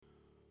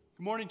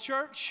Good morning,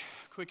 church.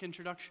 Quick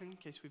introduction in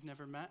case we've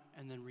never met,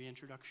 and then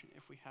reintroduction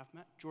if we have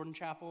met. Jordan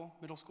Chapel,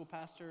 middle school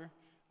pastor.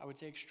 I would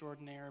say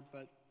extraordinaire,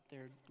 but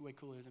they're way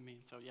cooler than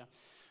me, so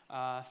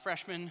yeah.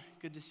 Freshman,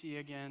 good to see you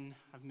again.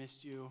 I've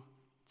missed you.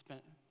 It's been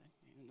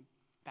in the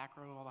back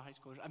row of all the high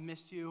schoolers. I've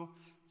missed you.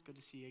 It's good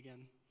to see you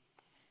again.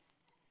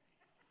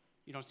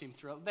 You don't seem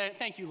thrilled.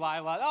 Thank you,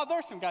 Lila. Oh,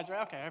 there's some guys,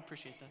 right? Okay, I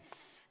appreciate that.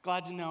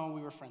 Glad to know we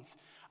were friends.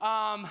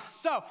 I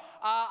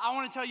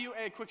want to tell you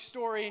a quick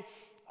story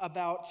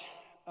about,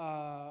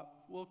 I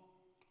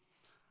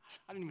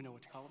don't even know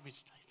what to call it. Let me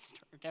just tell you the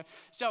story, okay?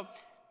 So,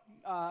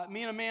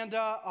 me and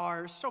Amanda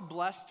are so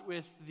blessed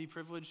with the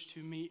privilege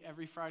to meet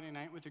every Friday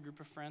night with a group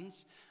of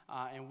friends,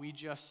 and we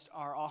just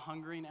are all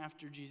hungering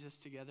after Jesus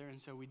together, and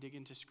so we dig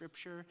into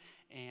Scripture,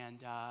 and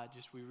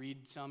we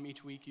read some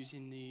each week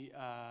using the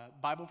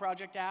Bible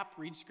Project app,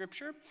 read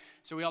Scripture.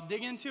 So we all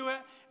dig into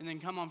it, and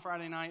then come on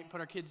Friday night, put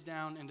our kids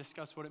down, and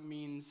discuss what it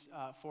means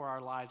for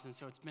our lives, and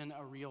so it's been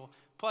a real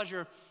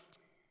pleasure.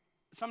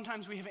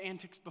 Sometimes we have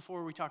antics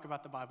before we talk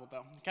about the Bible,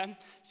 though, okay?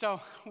 So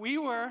we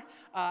were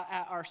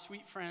at our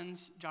sweet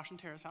friends, Josh and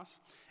Tara's house,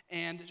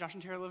 and Josh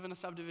and Tara live in a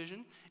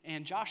subdivision,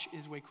 and Josh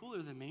is way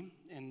cooler than me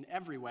in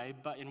every way,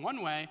 but in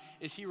one way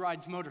is he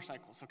rides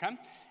motorcycles, okay?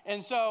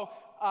 And so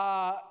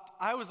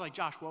I was like,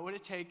 Josh, what would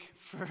it take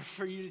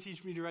for you to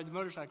teach me to ride the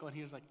motorcycle? And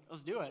he was like,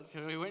 let's do it.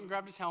 So we went and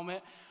grabbed his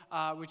helmet,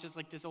 which is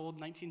like this old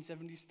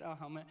 1970s style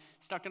helmet,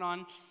 stuck it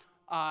on.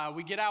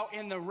 We get out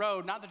in the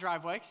road, not the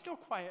driveway, still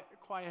quiet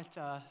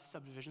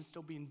subdivision,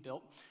 still being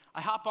built.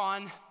 I hop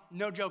on,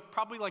 no joke,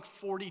 probably like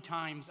 40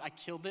 times I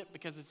killed it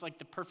because it's like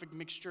the perfect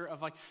mixture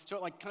of so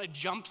it like kind of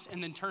jumps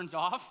and then turns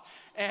off.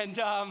 And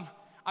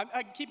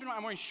I keep in mind,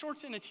 I'm wearing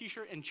shorts and a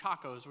t-shirt and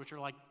Chacos, which are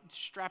like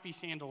strappy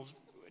sandals,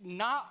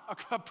 not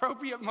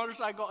appropriate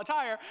motorcycle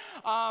attire.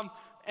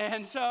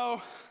 And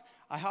so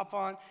I hop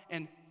on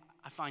and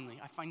I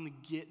finally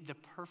get the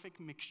perfect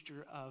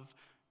mixture of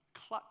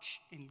clutch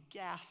and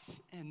gas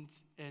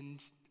and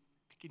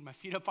picking my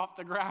feet up off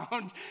the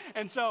ground.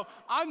 And so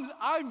I'm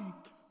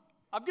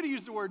going to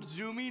use the word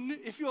zooming,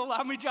 if you'll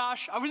allow me,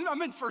 Josh.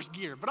 I'm in first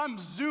gear, but I'm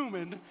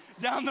zooming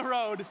down the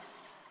road.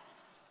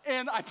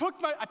 And I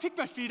pick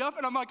my feet up,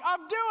 and I'm like,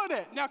 I'm doing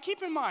it. Now,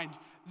 keep in mind,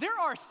 there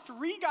are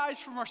 3 guys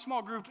from our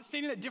small group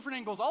standing at different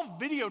angles, all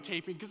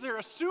videotaping, because they're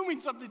assuming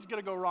something's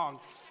going to go wrong.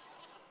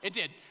 It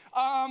did.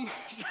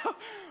 So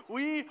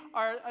we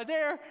are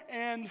there,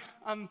 and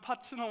I'm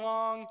putzing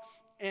along,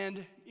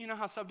 and you know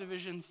how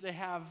subdivisions, they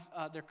have,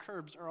 their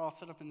curbs are all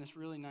set up in this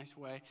really nice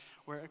way,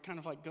 where it kind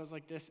of like goes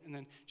like this, and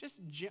then just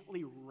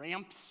gently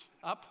ramps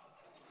up,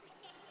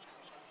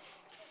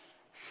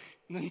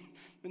 and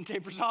then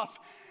tapers off.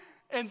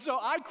 And so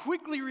I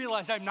quickly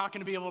realized I'm not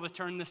going to be able to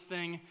turn this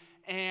thing,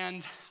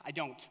 and I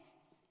don't.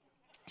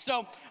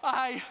 So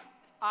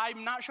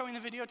I'm not showing the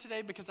video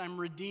today because I'm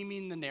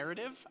redeeming the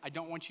narrative. I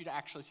don't want you to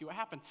actually see what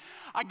happened.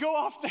 I go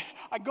off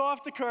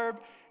the curb,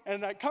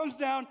 and it comes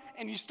down,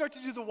 and you start to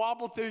do the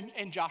wobble thing,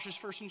 and Josh's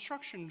first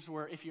instructions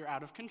were, if you're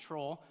out of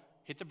control,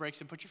 hit the brakes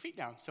and put your feet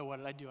down. So what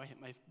did I do? I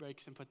hit my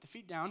brakes and put the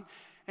feet down,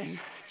 and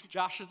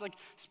Josh is like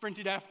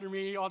sprinting after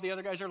me. All the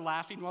other guys are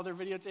laughing while they're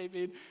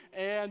videotaping,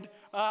 and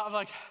I'm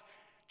like,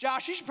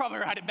 Josh, you should probably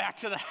ride it back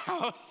to the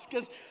house,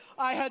 because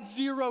I had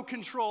zero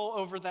control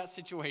over that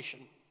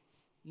situation.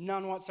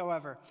 None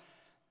whatsoever.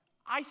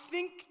 I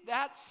think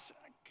that's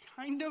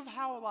kind of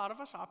how a lot of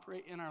us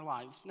operate in our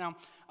lives. Now,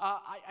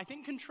 I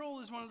think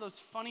control is one of those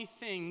funny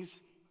things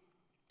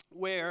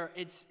where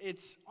it's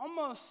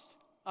almost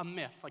a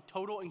myth, like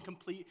total and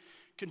complete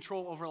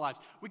control over lives.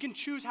 We can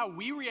choose how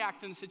we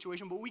react in the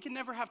situation, but we can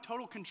never have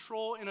total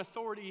control and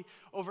authority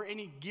over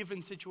any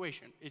given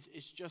situation.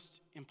 It's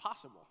just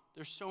impossible.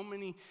 There's so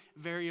many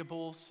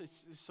variables.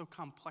 It's so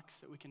complex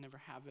that we can never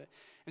have it.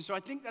 And so I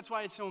think that's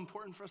why it's so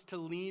important for us to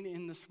lean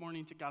in this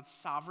morning to God's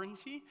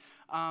sovereignty,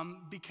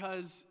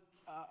 because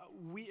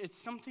it's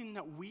something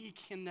that we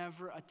can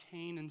never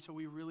attain, and so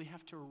we really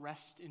have to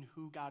rest in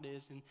who God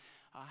is and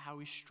how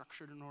He's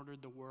structured and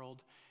ordered the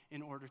world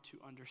in order to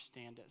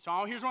understand it.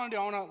 So here's what I want to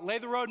do. I want to lay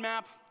the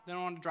roadmap, then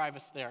I want to drive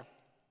us there.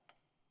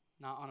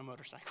 Not on a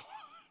motorcycle.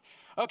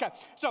 Okay,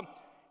 so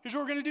here's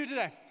what we're going to do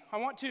today. I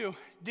want to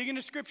dig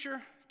into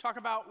Scripture, talk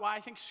about why I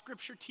think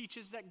Scripture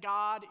teaches that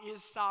God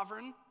is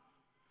sovereign.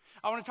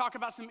 I want to talk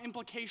about some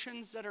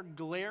implications that are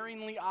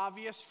glaringly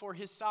obvious for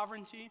His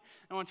sovereignty.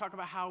 I want to talk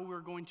about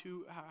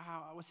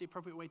what's the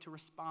appropriate way to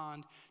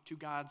respond to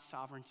God's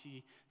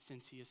sovereignty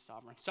since He is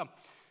sovereign. So,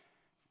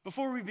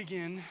 before we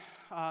begin,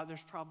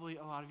 there's probably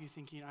a lot of you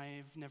thinking,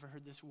 I've never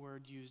heard this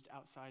word used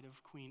outside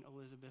of Queen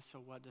Elizabeth, so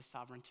what does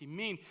sovereignty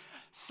mean?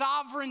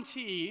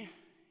 Sovereignty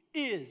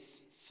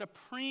is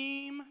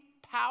supreme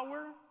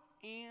power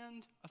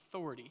and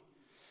authority.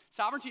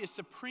 Sovereignty is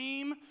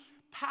supreme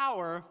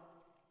power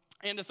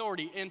and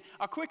authority. And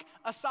a quick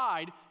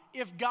aside,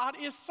 if God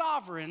is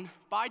sovereign,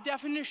 by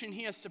definition,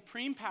 He has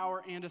supreme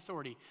power and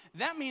authority.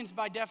 That means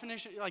by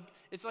definition,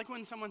 it's like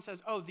when someone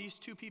says, oh, these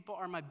 2 people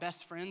are my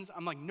best friends.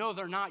 I'm like, no,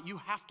 they're not. You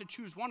have to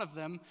choose one of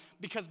them,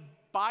 because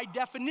by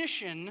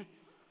definition,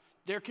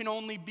 there can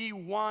only be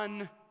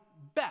one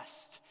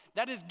best.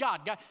 That is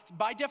God. God,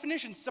 by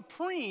definition,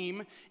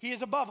 supreme. He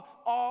is above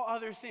all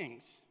other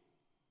things.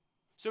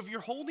 So if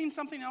you're holding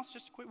something else,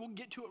 just quick, we'll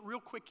get to it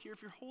real quick here.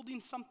 If you're holding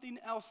something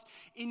else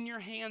in your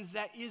hands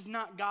that is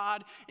not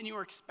God, and you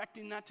are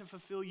expecting that to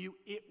fulfill you,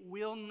 it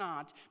will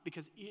not,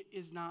 because it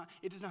does not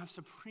have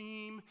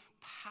supreme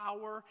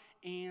power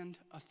and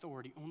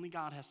authority. Only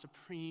God has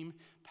supreme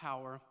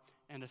power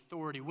and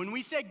authority. When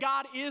we say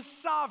God is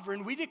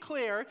sovereign, we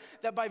declare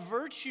that by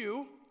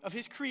virtue of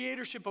his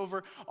creatorship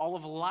over all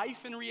of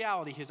life and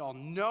reality, his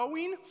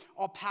all-knowing,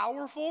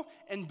 all-powerful,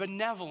 and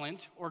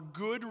benevolent or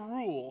good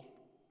rule,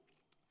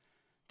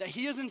 that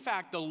he is in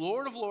fact the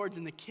Lord of lords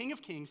and the King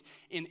of kings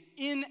in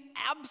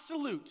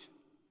absolute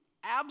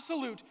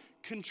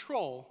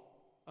control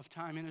of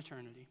time and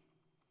eternity.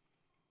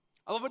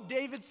 I love what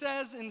David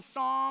says in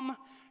Psalm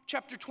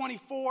chapter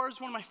 24.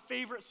 It's one of my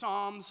favorite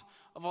Psalms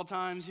of all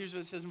times. Here's what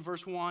it says in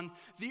verse 1.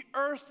 The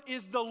earth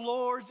is the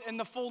Lord's and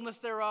the fullness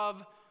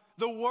thereof,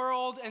 the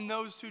world and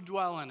those who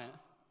dwell in it.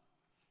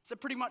 So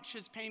pretty much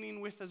is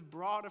painting with as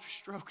broad of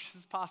strokes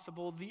as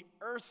possible. The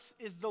earth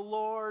is the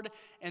Lord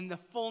and the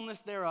fullness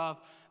thereof,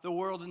 the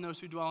world and those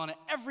who dwell in it.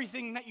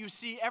 Everything that you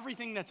see,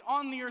 everything that's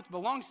on the earth,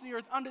 belongs to the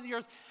earth, under the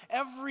earth,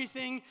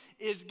 everything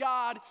is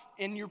God.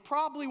 And you're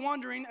probably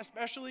wondering,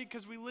 especially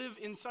because we live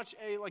in such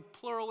a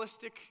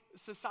pluralistic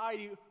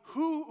society,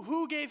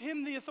 who gave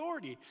him the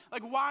authority?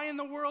 Why in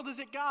the world is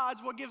it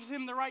God's? What gives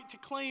him the right to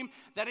claim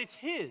that it's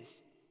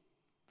his?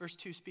 Verse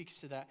 2 speaks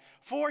to that.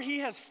 For he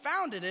has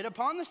founded it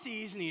upon the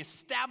seas, and he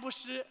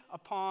established it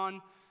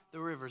upon the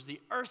rivers. The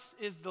earth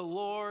is the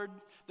Lord.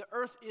 The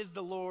earth is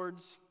the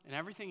Lord's and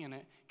everything in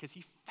it, because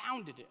he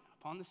founded it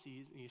upon the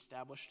seas, and he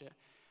established it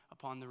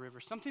upon the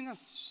rivers. Something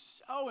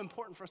that's so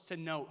important for us to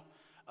note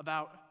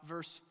about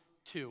verse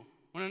 2.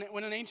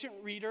 When an ancient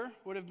reader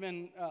would have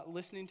been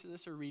listening to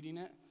this or reading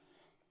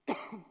it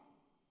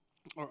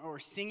or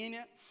singing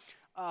it,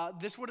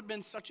 this would have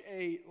been such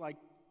a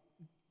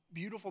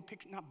beautiful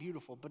picture, not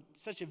beautiful, but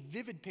such a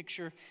vivid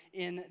picture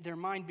in their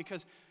mind,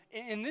 because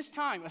in this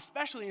time,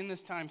 especially in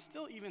this time,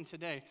 still even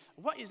today,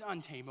 what is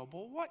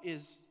untamable, what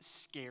is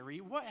scary,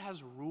 what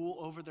has rule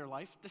over their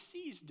life? The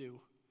seas do.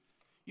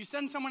 You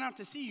send someone out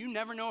to sea, you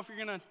never know if you're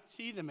going to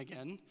see them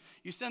again.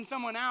 You send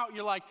someone out,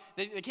 you're like,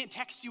 they can't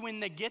text you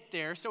when they get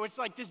there, so it's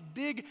like this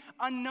big,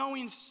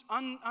 unknowing,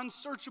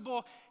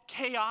 unsearchable,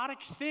 chaotic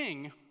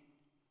thing.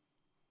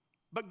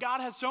 But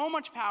God has so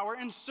much power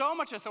and so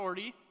much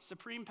authority,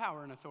 supreme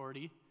power and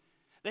authority,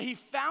 that he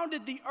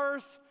founded the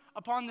earth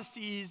upon the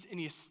seas and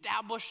he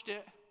established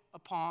it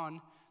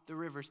upon the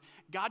rivers.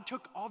 God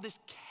took all this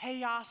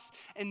chaos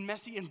and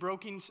messy and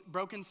broken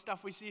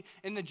stuff we see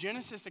in the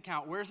Genesis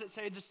account. Where does it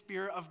say the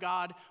Spirit of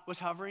God was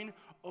hovering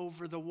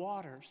over the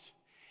waters?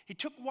 He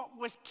took what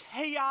was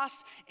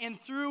chaos,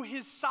 and through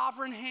his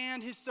sovereign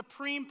hand, his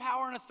supreme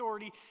power and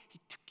authority,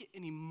 he took it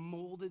and he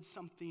molded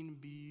something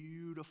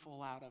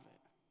beautiful out of it.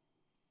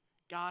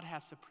 God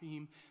has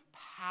supreme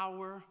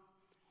power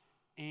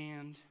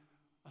and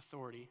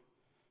authority.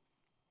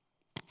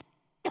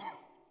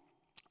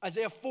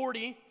 Isaiah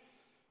 40,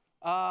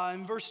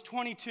 in verse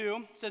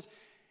 22, says,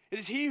 "It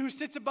is he who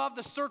sits above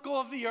the circle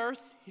of the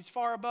earth." He's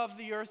far above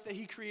the earth that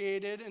he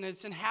created, and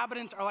its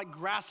inhabitants are like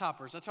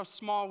grasshoppers. That's how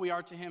small we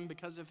are to him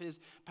because of his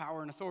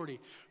power and authority.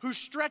 "Who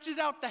stretches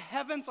out the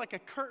heavens like a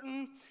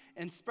curtain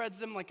and spreads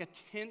them like a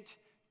tent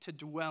to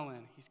dwell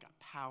in." He's got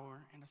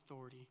power and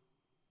authority.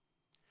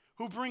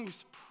 "Who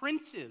brings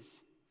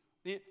princes,"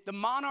 the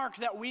monarch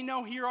that we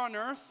know here on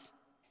earth,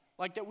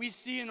 that we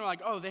see and we're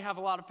like, oh, they have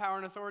a lot of power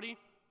and authority.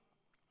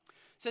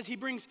 Says he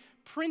brings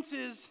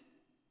princes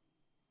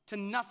to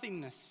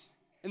nothingness,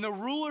 and the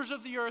rulers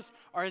of the earth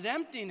are his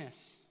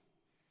emptiness.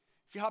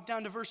 If you hop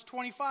down to verse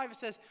 25, it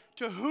says,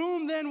 "To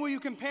whom then will you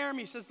compare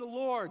me, says the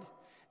Lord,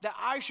 that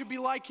I should be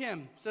like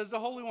him, says the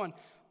Holy One.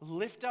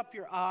 Lift up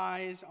your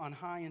eyes on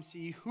high and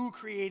see who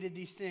created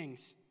these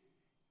things."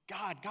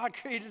 God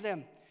created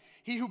them.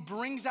 "He who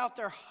brings out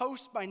their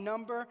hosts by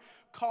number,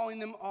 calling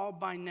them all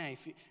by name."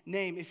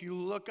 If you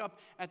look up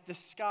at the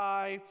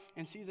sky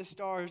and see the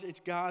stars, it's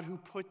God who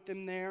put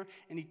them there,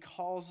 and he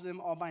calls them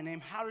all by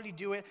name. How did he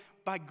do it?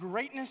 By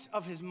greatness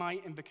of his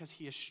might, and because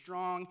he is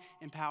strong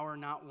in power,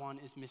 not one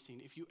is missing.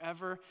 If you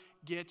ever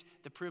get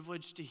the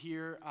privilege to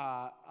hear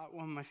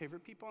one of my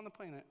favorite people on the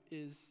planet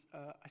is,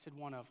 I said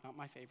one of, not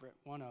my favorite,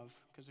 one of,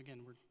 because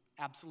again, we're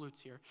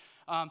absolutes here.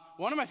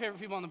 One of my favorite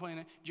people on the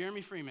planet,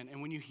 Jeremy Freeman.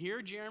 And when you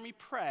hear Jeremy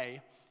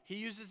pray, he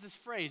uses this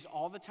phrase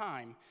all the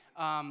time,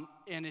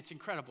 and it's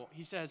incredible.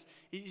 He says,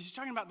 he's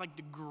talking about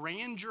the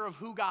grandeur of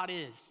who God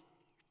is.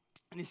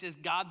 And he says,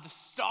 "God, the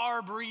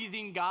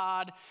star-breathing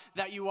God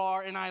that you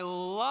are." And I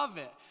love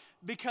it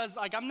because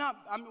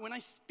when I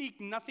speak,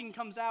 nothing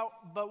comes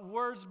out but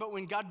words. But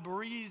when God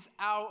breathes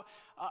out,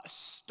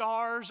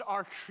 stars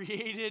are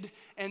created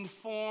and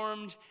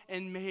formed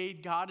and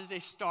made. God is a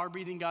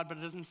star-breathing God, but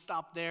it doesn't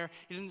stop there.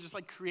 He doesn't just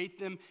create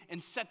them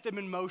and set them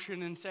in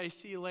motion and say,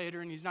 "See you later,"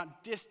 and he's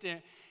not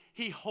distant.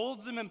 He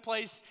holds them in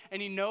place,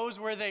 and he knows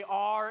where they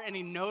are, and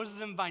he knows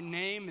them by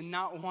name, and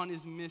not one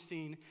is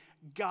missing.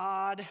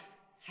 God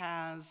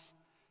has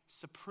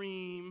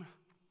supreme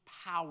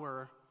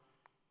power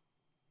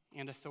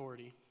and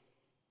authority.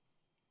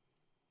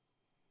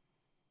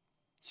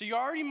 So you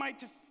already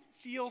might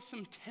feel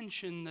some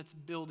tension that's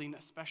building,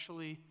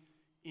 especially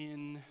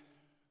in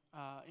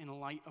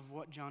light of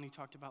what Johnny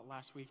talked about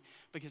last week,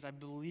 because I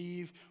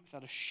believe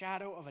without a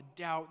shadow of a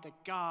doubt that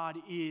God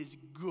is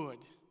good.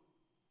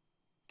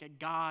 Okay,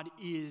 God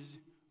is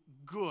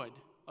good.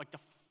 Like the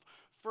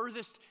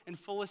furthest and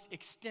fullest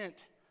extent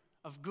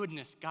of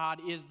goodness. God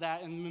is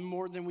that, and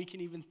more than we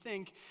can even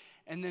think.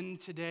 And then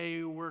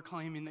today we're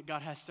claiming that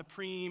God has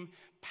supreme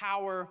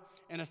power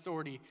and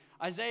authority.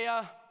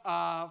 Isaiah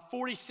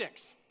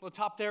 46. Let's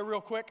hop there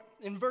real quick.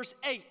 In verse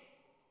 8, it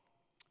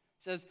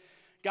says,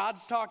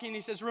 God's talking,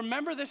 he says,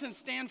 remember this and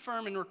stand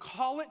firm and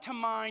recall it to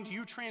mind,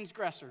 you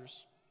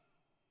transgressors.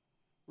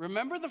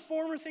 Remember the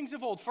former things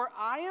of old, for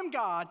I am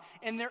God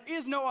and there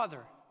is no other.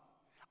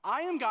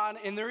 I am God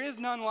and there is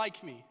none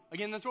like me.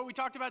 Again, that's what we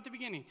talked about at the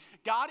beginning.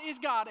 God is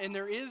God and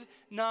there is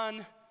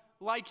none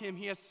like him.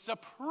 He has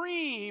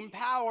supreme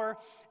power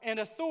and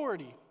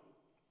authority,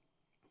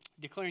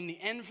 declaring the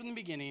end from the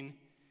beginning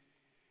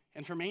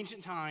and from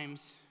ancient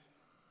times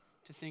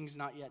to things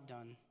not yet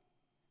done.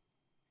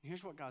 And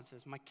here's what God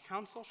says, my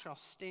counsel shall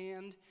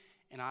stand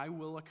and I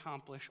will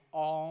accomplish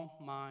all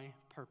my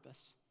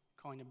purpose.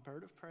 Calling a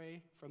bird of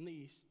prey from the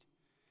east,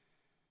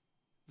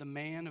 the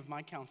man of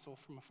my counsel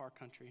from a far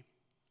country.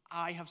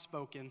 I have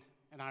spoken,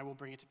 and I will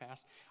bring it to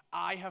pass.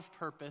 I have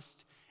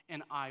purposed,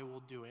 and I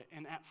will do it.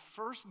 And at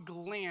first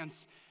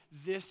glance,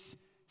 this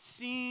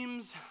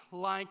seems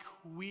like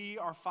we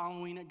are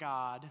following a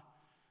God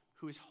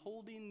who is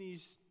holding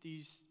these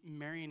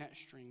marionette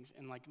strings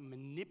and like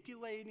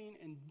manipulating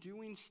and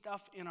doing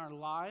stuff in our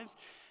lives.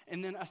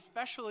 And then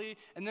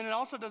it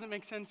also doesn't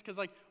make sense because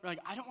we're like,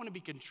 I don't want to be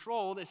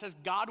controlled. It says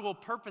God will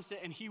purpose it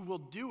and he will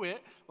do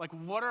it. Like,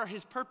 what are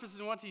his purposes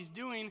and what he's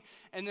doing?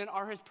 And then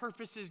are his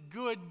purposes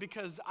good?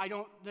 Because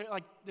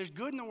there's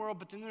good in the world,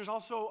 but then there's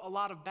also a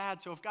lot of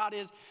bad. So if God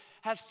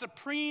has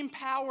supreme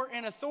power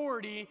and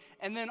authority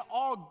and then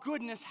all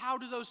goodness, how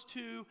do those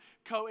two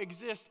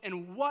coexist?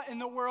 And what in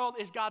the world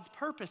is God's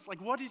purpose?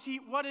 Like, what is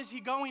he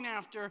going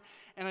after?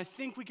 And I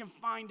think we can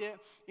find it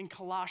in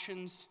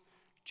Colossians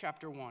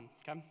chapter 1.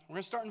 Okay? We're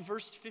going to start in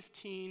verse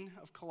 15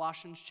 of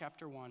Colossians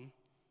chapter 1.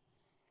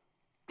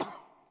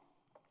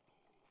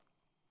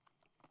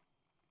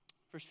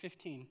 Verse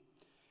 15.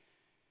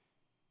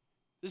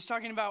 This is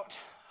talking about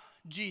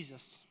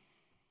Jesus.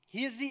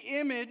 He is the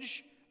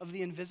image of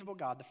the invisible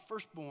God, the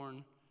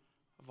firstborn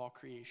of all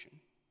creation.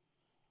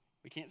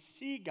 We can't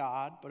see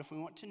God, but if we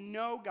want to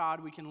know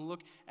God, we can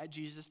look at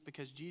Jesus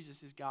because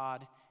Jesus is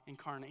God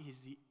incarnate.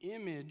 He's the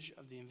image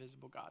of the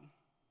invisible God.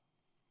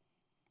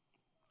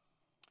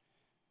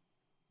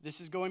 This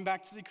is going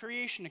back to the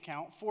creation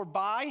account. For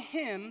by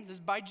him, this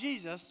is by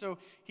Jesus, so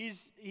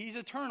he's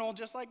eternal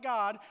just like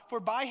God.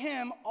 For by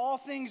him all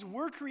things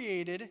were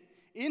created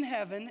in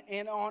heaven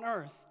and on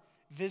earth,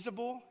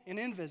 visible and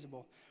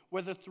invisible,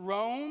 whether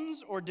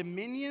thrones or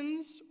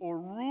dominions or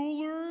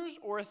rulers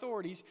or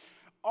authorities.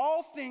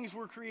 All things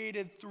were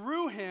created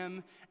through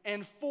him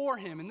and for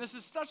him. And this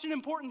is such an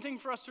important thing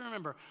for us to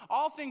remember.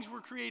 All things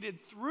were created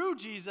through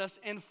Jesus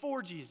and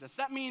for Jesus.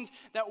 That means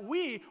that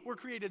we were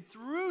created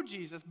through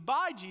Jesus,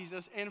 by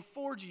Jesus, and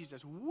for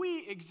Jesus.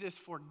 We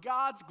exist for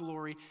God's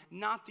glory,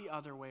 not the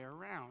other way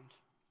around.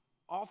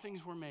 All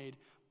things were made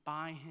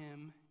by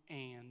him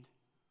and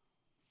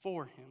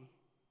for him.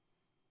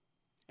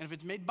 And if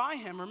it's made by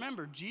him,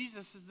 remember,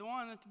 Jesus is the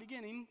one at the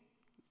beginning.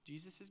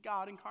 Jesus is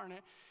God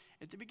incarnate.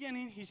 At the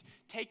beginning, he's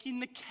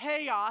taking the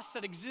chaos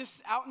that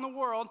exists out in the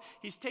world.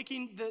 He's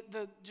taking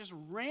the just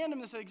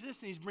randomness that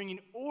exists, and he's bringing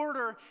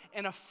order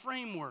and a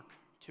framework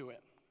to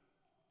it.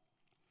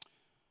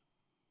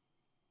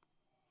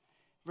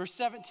 Verse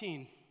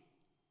 17.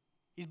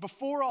 He's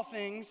before all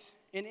things,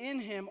 and in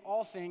him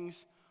all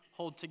things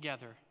hold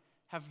together.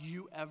 Have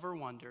you ever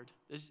wondered?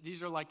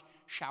 These are like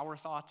shower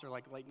thoughts or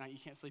like late night, you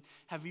can't sleep.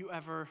 Have you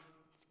ever...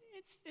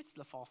 It's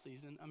the fall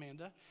season,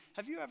 Amanda.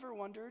 Have you ever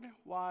wondered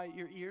why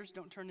your ears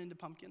don't turn into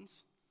pumpkins?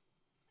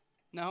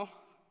 No?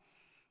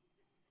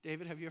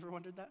 David, have you ever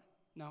wondered that?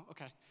 No?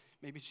 Okay.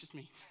 Maybe it's just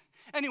me.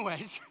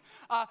 Anyways,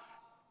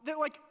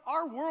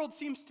 our world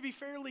seems to be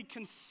fairly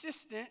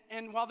consistent,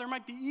 and while there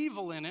might be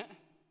evil in it,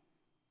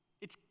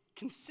 it's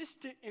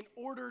consistent and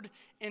ordered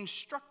and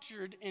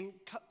structured. And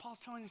Paul's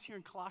telling us here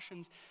in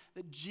Colossians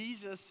that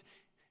Jesus,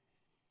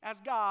 as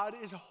God,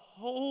 is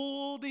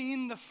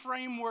holding the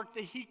framework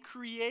that he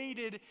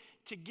created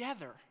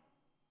together.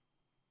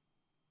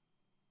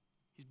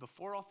 He's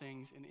before all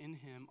things, and in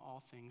him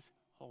all things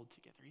hold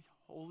together. He's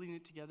holding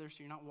it together so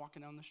you're not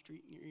walking down the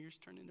street and your ears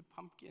turn into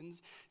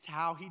pumpkins. It's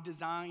how he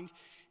designed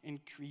and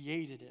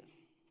created it.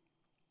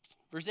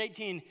 Verse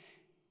 18,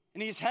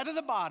 and he's head of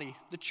the body,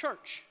 the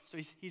church. So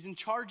he's in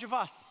charge of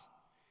us.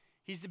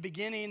 He's the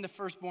beginning, the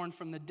firstborn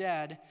from the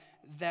dead,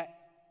 that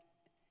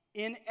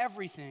in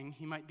everything,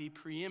 he might be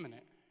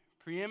preeminent.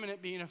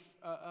 Preeminent being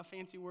a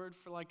fancy word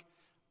for like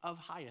of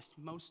highest,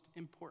 most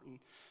important.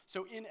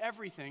 So in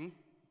everything,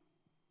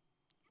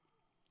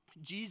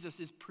 Jesus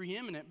is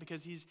preeminent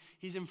because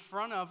he's in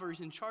front of, or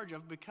he's in charge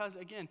of, because,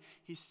 again,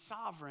 he's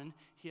sovereign.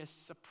 He has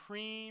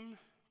supreme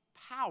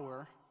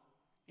power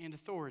and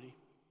authority.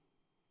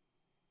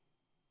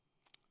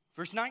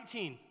 Verse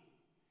 19,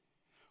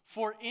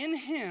 for in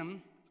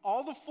him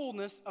all the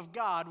fullness of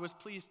God was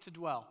pleased to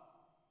dwell.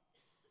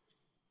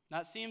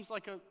 That seems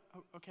like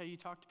okay, you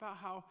talked about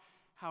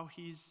how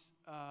he's,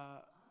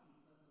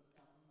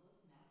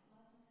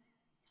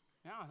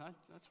 yeah,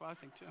 that's what I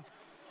think too.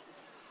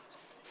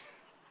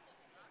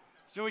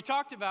 So we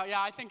talked about,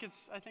 I think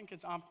it's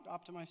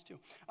optimized too.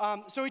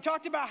 So we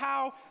talked about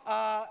how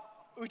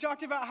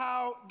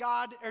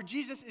God, or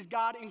Jesus is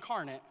God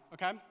incarnate,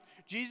 okay?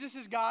 Jesus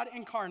is God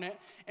incarnate,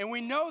 and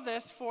we know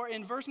this for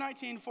in verse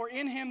 19, for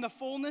in him the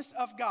fullness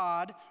of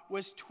God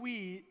was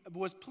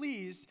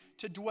pleased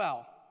to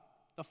dwell.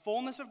 The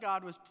fullness of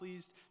God was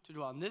pleased to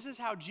dwell. And this is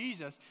how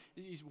Jesus,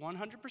 he's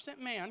 100%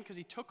 man because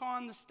he took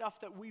on the stuff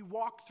that we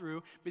walk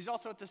through, but he's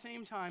also at the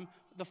same time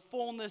the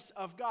fullness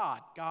of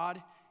God,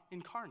 God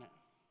incarnate.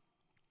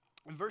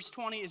 And verse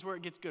 20 is where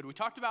it gets good. We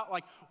talked about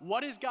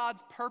what is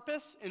God's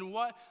purpose and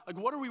what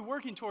are we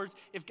working towards?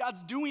 If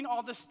God's doing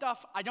all this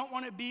stuff, I don't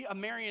want to be a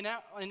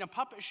marionette in a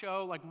puppet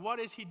show. What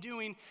is he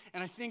doing?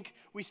 And I think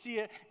we see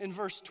it in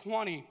verse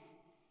 20.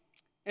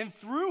 And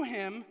through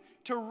him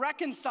to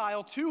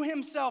reconcile to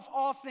himself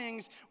all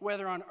things,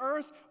 whether on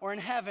earth or in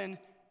heaven,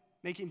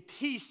 making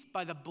peace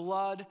by the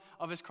blood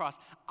of his cross.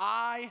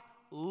 I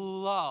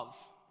love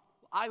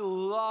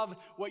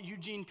what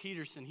Eugene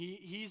Peterson,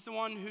 he's the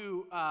one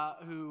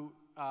who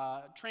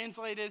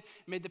translated,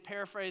 made the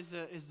paraphrase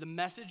is the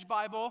Message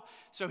Bible.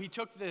 So he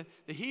took the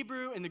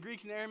Hebrew and the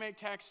Greek and the Aramaic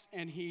text,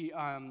 and he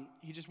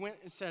just went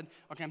and said,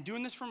 okay, I'm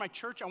doing this for my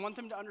church. I want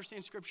them to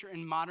understand Scripture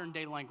in modern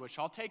day language.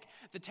 So I'll take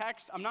the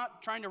text. I'm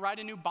not trying to write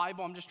a new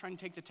Bible. I'm just trying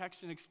to take the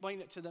text and explain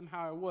it to them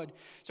how I would.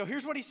 So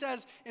here's what he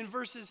says in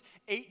verses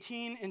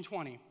 18 and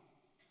 20.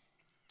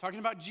 Talking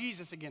about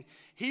Jesus again.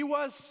 He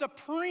was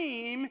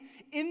supreme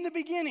in the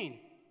beginning.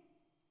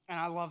 And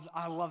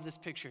I love this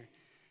picture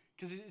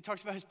because it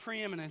talks about his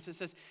preeminence. It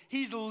says,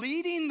 he's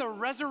leading the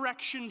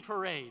resurrection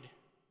parade.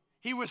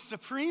 He was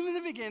supreme in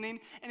the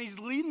beginning, and he's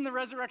leading the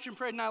resurrection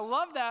parade. And I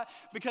love that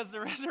because the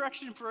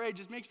resurrection parade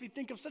just makes me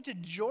think of such a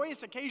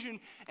joyous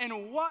occasion.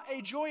 And what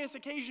a joyous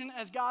occasion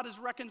as God is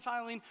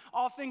reconciling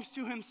all things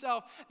to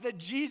himself, that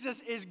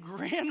Jesus is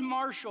grand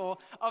marshal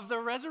of the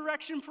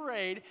resurrection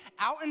parade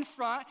out in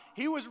front.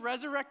 He was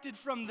resurrected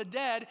from the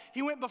dead.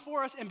 He went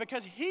before us, and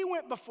because he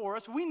went before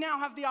us, we now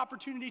have the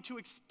opportunity to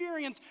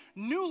experience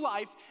new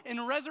life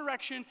in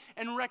resurrection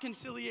and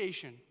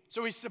reconciliation.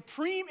 So he's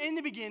supreme in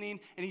the beginning,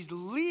 and he's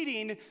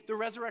leading the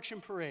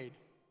resurrection parade.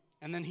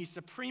 And then he's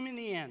supreme in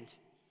the end.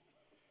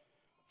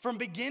 From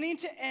beginning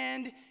to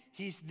end,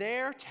 he's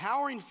there,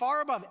 towering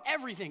far above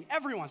everything,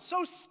 everyone.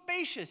 So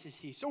spacious is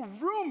he, so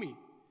roomy,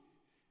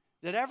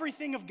 that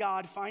everything of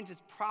God finds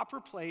its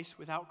proper place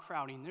without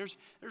crowding.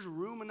 There's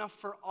room enough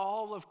for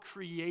all of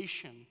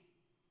creation.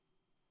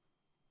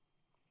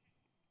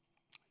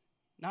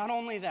 Not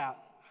only that,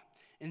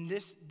 and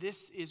this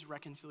is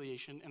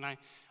reconciliation, and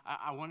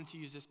I wanted to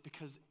use this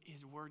because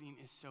his wording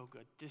is so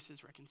good. This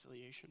is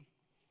reconciliation.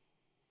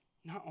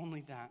 Not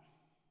only that.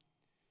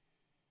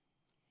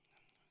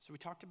 So we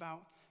talked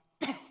about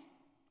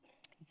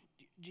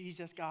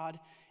Jesus, God,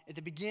 at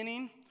the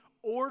beginning,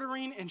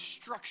 ordering and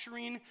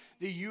structuring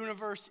the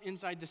universe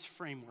inside this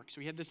framework.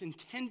 So we had this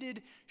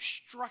intended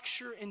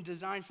structure and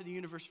design for the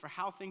universe for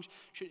how things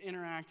should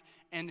interact.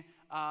 And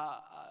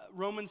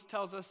Romans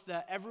tells us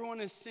that everyone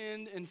has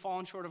sinned and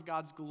fallen short of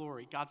God's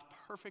glory, God's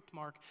perfect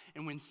mark.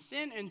 And when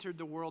sin entered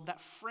the world, that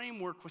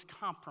framework was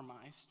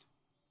compromised.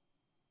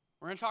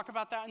 We're going to talk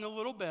about that in a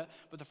little bit,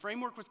 but the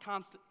framework was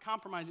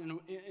compromised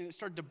and it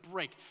started to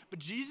break. But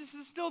Jesus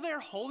is still there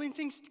holding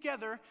things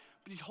together,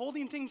 but he's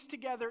holding things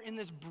together in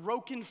this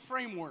broken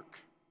framework.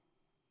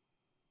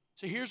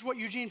 So here's what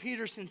Eugene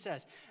Peterson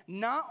says.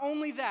 Not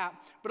only that,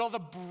 but all the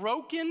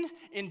broken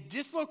and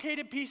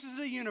dislocated pieces of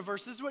the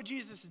universe, this is what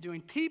Jesus is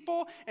doing.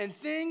 People and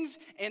things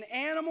and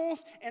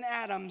animals and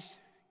atoms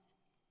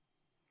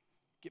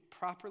get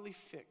properly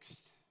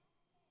fixed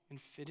and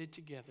fitted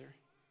together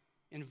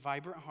in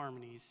vibrant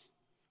harmonies,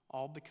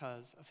 all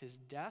because of his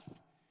death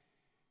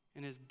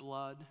and his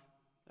blood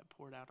that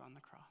poured out on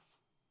the cross.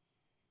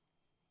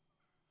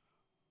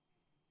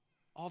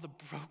 All the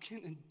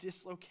broken and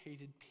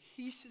dislocated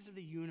pieces of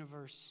the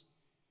universe.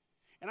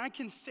 And I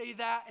can say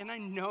that, and I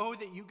know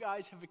that you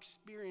guys have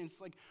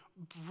experienced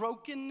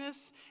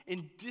brokenness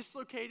and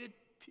dislocated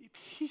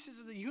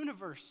pieces of the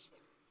universe.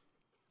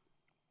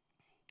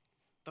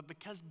 But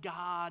because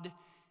God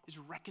is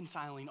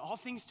reconciling all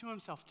things to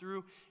himself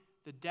through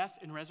the death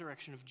and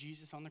resurrection of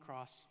Jesus on the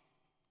cross,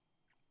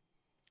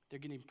 they're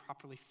getting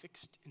properly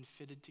fixed and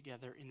fitted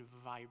together in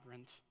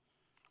vibrant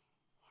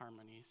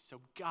harmonies. So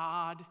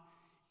God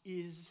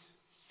is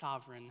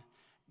sovereign.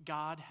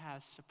 God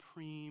has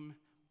supreme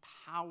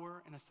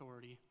power and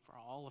authority for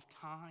all of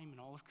time and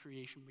all of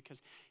creation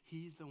because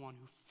he's the one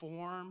who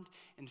formed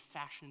and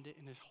fashioned it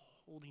and is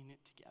holding it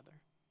together.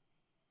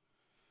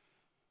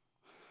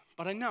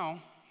 But I know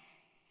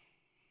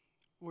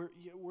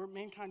We're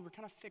mankind, we're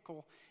kind of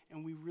fickle,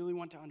 and we really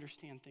want to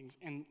understand things,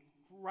 and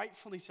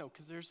rightfully so,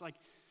 because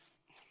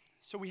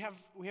so we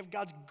have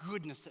God's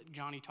goodness that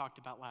Johnny talked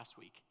about last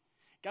week.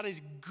 God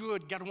is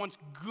good. God wants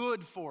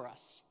good for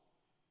us.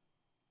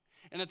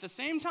 And at the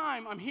same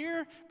time, I'm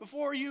here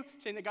before you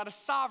saying that God is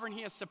sovereign.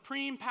 He has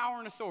supreme power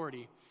and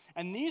authority.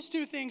 And these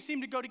two things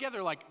seem to go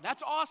together like,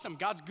 that's awesome.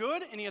 God's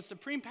good, and he has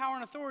supreme power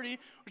and authority,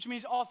 which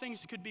means all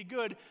things could be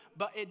good.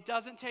 But it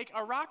doesn't take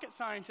a rocket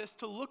scientist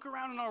to look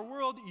around in our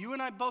world. You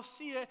and I both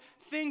see it.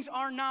 Things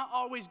are not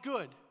always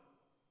good.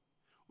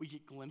 We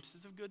get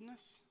glimpses of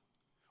goodness.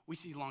 We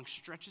see long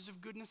stretches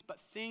of goodness, but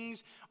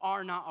things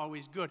are not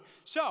always good.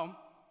 So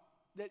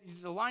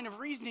the line of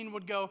reasoning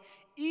would go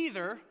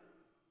either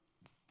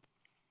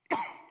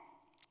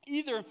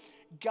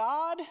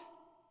God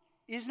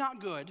is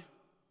not good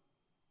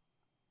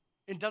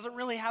and doesn't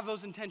really have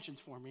those intentions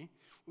for me,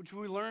 which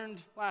we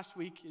learned last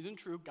week isn't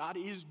true. God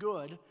is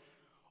good.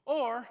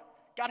 Or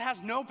God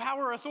has no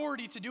power or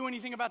authority to do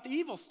anything about the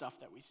evil stuff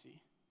that we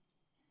see.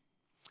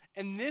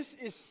 And this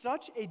is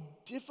such a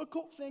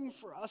difficult thing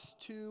for us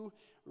to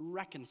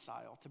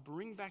reconcile, to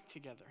bring back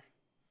together.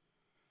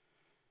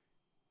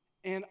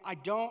 And I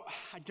don't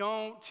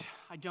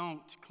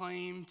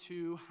claim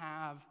to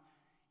have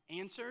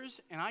answers,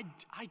 and I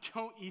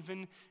don't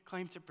even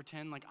claim to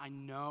pretend like I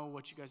know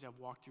what you guys have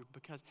walked through,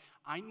 because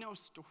I know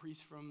stories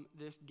from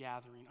this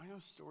gathering. I know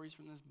stories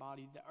from this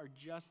body that are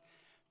just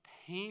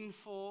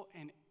painful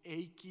and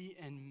achy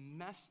and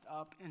messed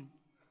up and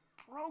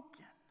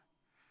broken.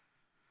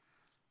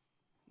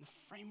 The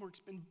framework's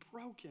been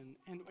broken,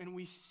 and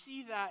we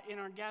see that in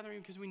our gathering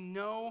because we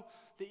know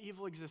the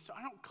evil exists. So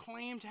I don't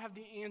claim to have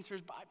the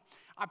answers, but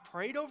I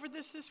prayed over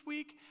this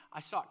week. I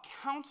sought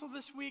counsel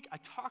this week. I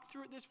talked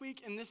through it this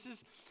week, and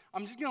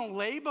I'm just going to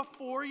lay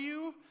before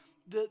you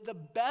the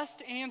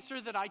best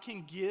answer that I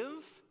can give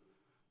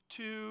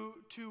to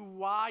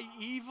why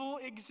evil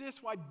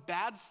exists, why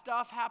bad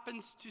stuff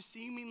happens to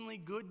seemingly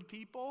good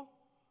people.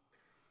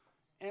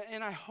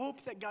 And I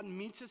hope that God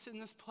meets us in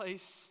this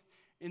place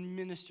and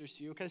ministers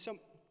to you. Okay, so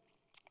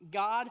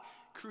God,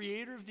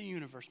 creator of the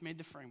universe, made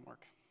the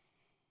framework.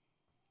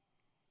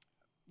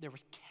 There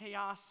was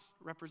chaos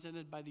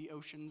represented by the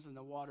oceans and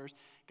the waters.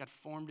 God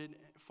formed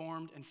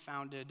and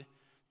founded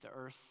the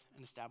earth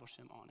and established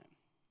him on it.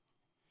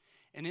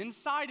 And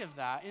inside of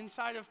that,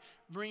 inside of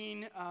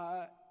bringing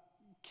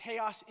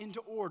chaos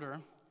into order,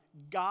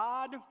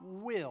 God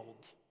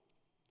willed.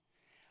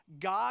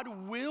 God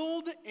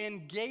willed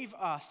and gave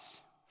us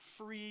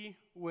free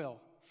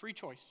will, free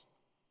choice.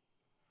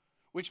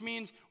 Which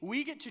means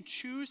we get to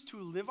choose to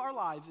live our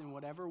lives in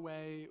whatever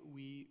way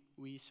we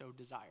so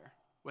desire,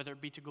 whether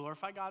it be to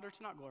glorify God or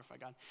to not glorify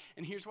God.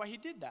 And here's why he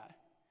did that.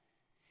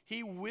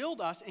 He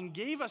willed us and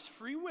gave us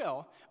free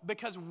will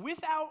because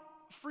without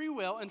free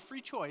will and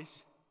free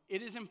choice,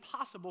 it is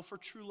impossible for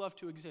true love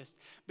to exist.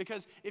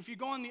 Because if you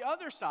go on the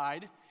other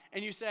side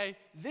and you say,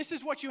 this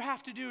is what you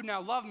have to do,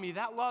 now love me,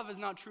 that love is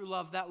not true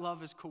love, that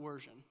love is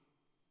coercion.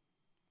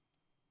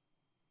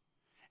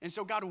 And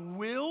so God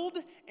willed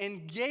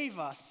and gave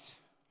us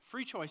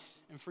free choice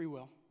and free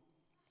will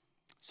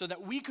so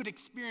that we could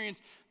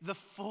experience the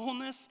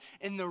fullness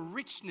and the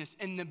richness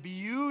and the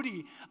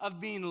beauty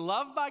of being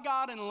loved by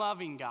God and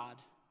loving God.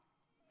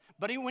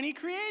 But when he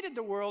created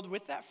the world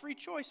with that free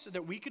choice so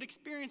that we could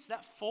experience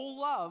that full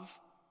love,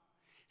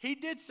 he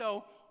did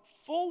so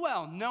full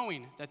well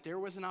knowing that there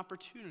was an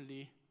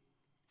opportunity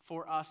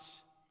for us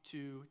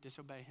to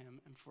disobey him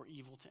and for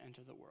evil to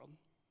enter the world.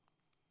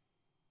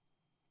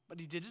 But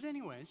he did it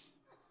anyways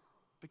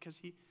because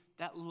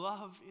that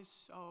love is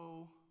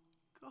so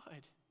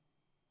good.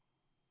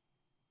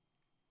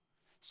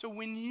 So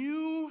when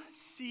you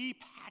see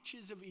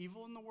patches of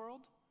evil in the world,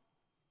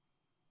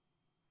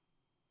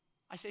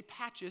 I say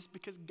patches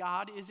because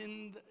God is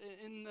in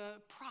the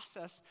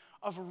process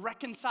of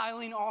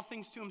reconciling all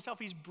things to himself.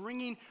 He's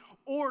bringing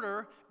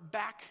order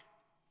back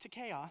to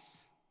chaos.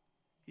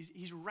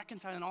 He's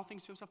reconciling all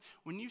things to himself.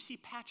 When you see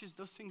patches,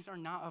 those things are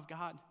not of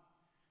God.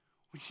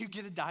 When you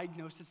get a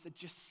diagnosis that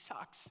just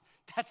sucks,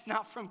 that's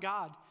not from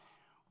God.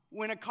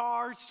 When a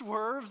car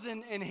swerves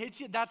and hits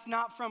you, that's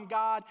not from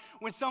God.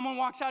 When someone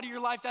walks out of your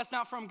life, that's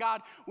not from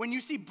God. When you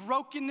see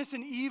brokenness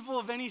and evil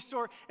of any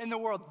sort in the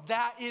world,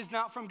 that is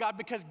not from God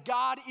because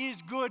God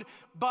is good,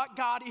 but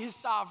God is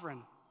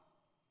sovereign.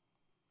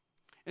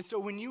 And so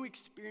when you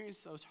experience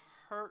those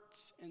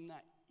hurts and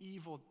that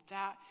evil,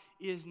 that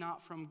is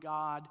not from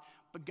God.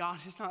 But God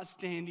is not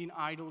standing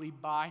idly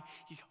by.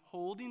 He's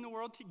holding the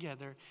world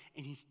together,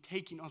 and he's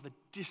taking all the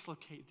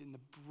dislocated and the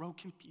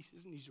broken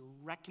pieces, and he's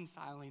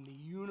reconciling the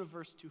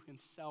universe to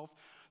himself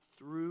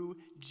through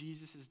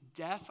Jesus'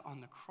 death on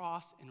the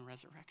cross and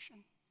resurrection.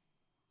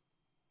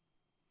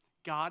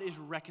 God is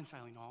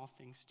reconciling all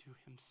things to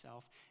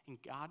himself, and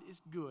God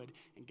is good,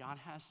 and God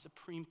has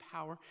supreme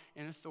power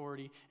and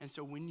authority. And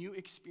so when you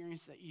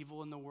experience the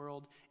evil in the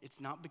world,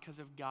 it's not because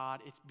of God,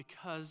 it's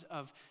because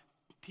of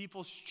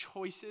people's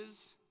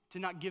choices to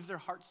not give their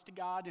hearts to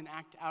God and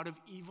act out of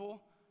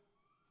evil.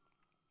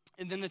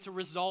 And then it's a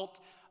result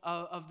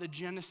of the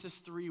Genesis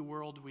 3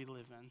 world we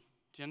live in.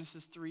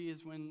 Genesis 3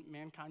 is when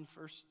mankind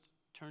first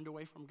turned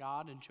away from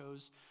God and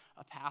chose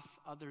a path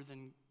other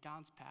than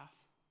God's path.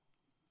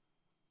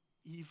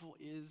 Evil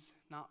is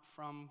not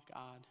from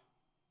God.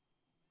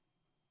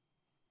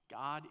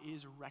 God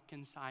is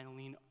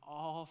reconciling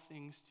all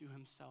things to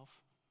himself.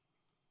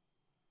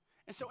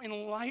 And so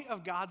in light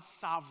of God's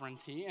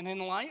sovereignty and in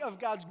light of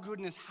God's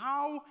goodness,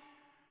 how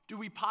do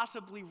we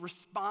possibly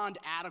respond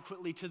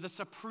adequately to the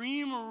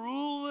supreme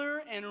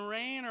ruler and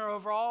reigner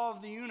over all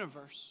of the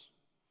universe?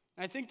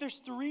 And I think there's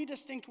three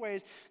distinct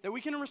ways that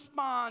we can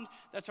respond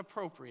that's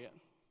appropriate,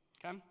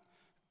 okay?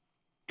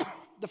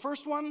 The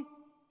first one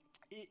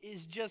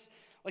is just,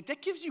 like,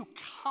 that gives you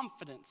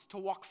confidence to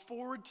walk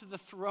forward to the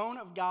throne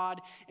of God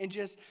and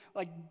just,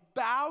 like,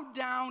 bow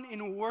down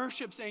in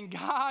worship, saying,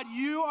 God,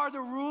 you are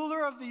the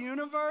ruler of the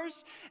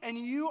universe, and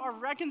you are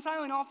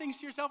reconciling all things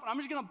to yourself, and I'm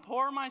just going to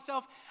pour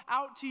myself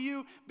out to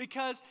you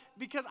because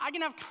I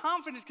can have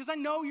confidence, because I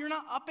know you're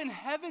not up in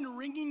heaven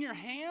wringing your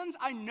hands.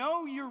 I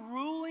know you're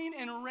ruling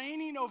and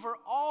reigning over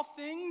all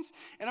things,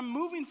 and I'm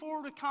moving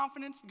forward with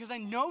confidence because I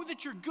know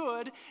that you're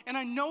good, and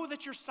I know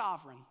that you're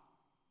sovereign.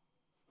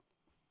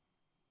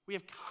 We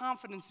have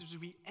confidence as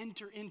we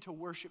enter into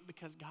worship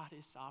because God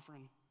is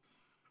sovereign.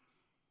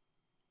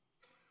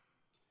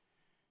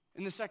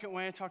 In the second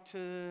way, I talked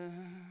to,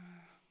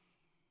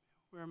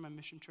 where are my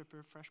mission trip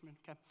or freshmen?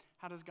 Okay,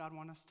 how does God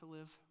want us to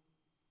live?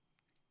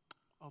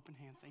 Open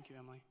hands. Thank you,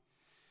 Emily.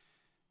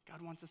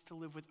 God wants us to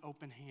live with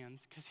open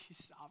hands because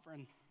he's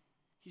sovereign.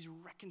 He's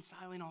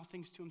reconciling all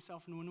things to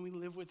himself. And when we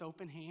live with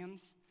open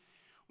hands,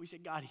 we say,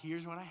 God,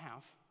 here's what I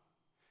have.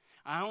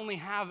 I only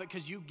have it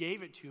because you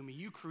gave it to me.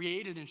 You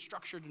created and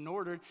structured and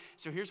ordered.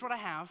 So here's what I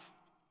have.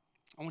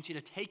 I want you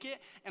to take it,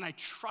 and I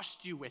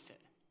trust you with it.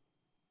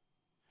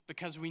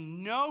 Because we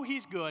know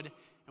he's good,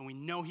 and we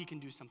know he can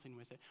do something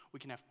with it. We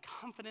can have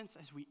confidence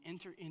as we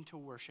enter into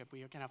worship.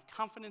 We can have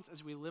confidence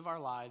as we live our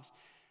lives.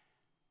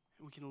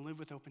 And we can live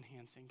with open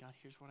hands, saying, God,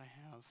 here's what I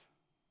have.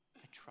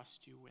 I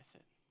trust you with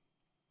it.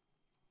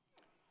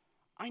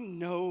 I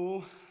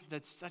know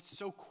that's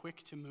so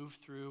quick to move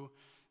through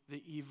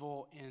the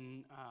evil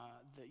in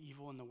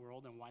the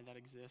world and why that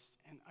exists.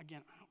 And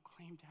again, I don't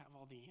claim to have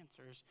all the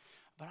answers,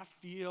 but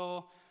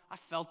I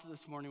felt it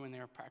this morning when they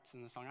were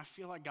practicing the song. I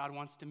feel like God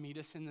wants to meet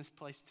us in this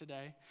place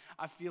today.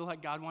 I feel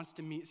like God wants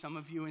to meet some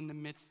of you in the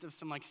midst of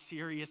some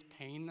serious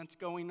pain that's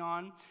going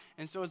on.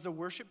 And so as the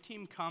worship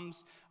team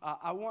comes,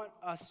 I want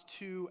us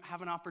to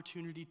have an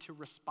opportunity to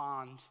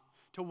respond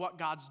to what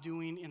God's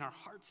doing in our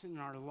hearts and in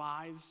our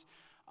lives,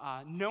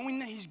 knowing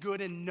that he's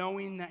good and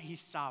knowing that he's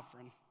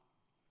sovereign.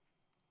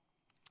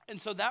 And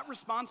so that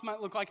response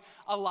might look like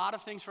a lot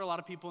of things for a lot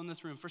of people in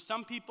this room. For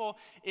some people,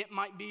 it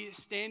might be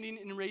standing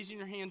and raising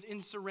your hands in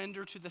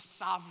surrender to the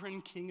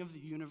sovereign King of the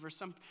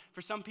universe.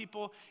 For some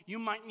people, you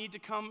might need to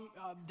come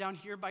down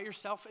here by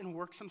yourself and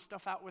work some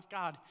stuff out with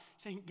God,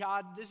 saying,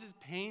 God, this is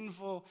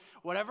painful,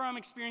 whatever I'm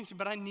experiencing,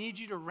 but I need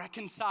you to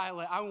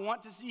reconcile it. I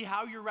want to see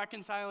how you're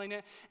reconciling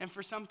it. And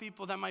for some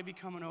people, that might be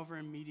coming over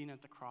and meeting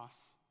at the cross.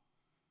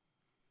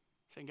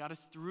 Saying, God,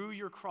 it's through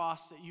your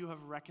cross that you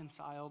have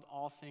reconciled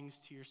all things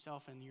to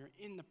yourself, and you're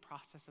in the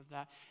process of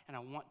that, and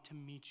I want to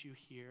meet you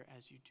here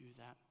as you do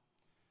that.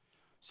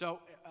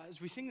 So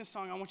as we sing this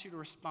song, I want you to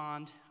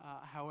respond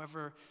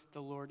however the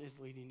Lord is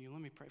leading you.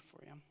 Let me pray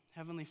for you.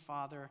 Heavenly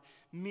Father,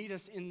 meet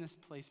us in this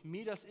place.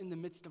 Meet us in the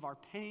midst of our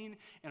pain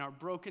and our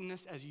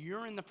brokenness as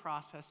you're in the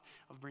process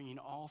of bringing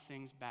all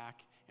things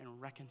back and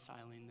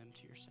reconciling them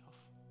to yourself.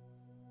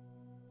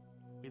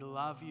 We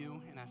love you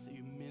and ask that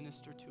you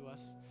minister to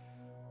us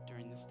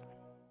during this time.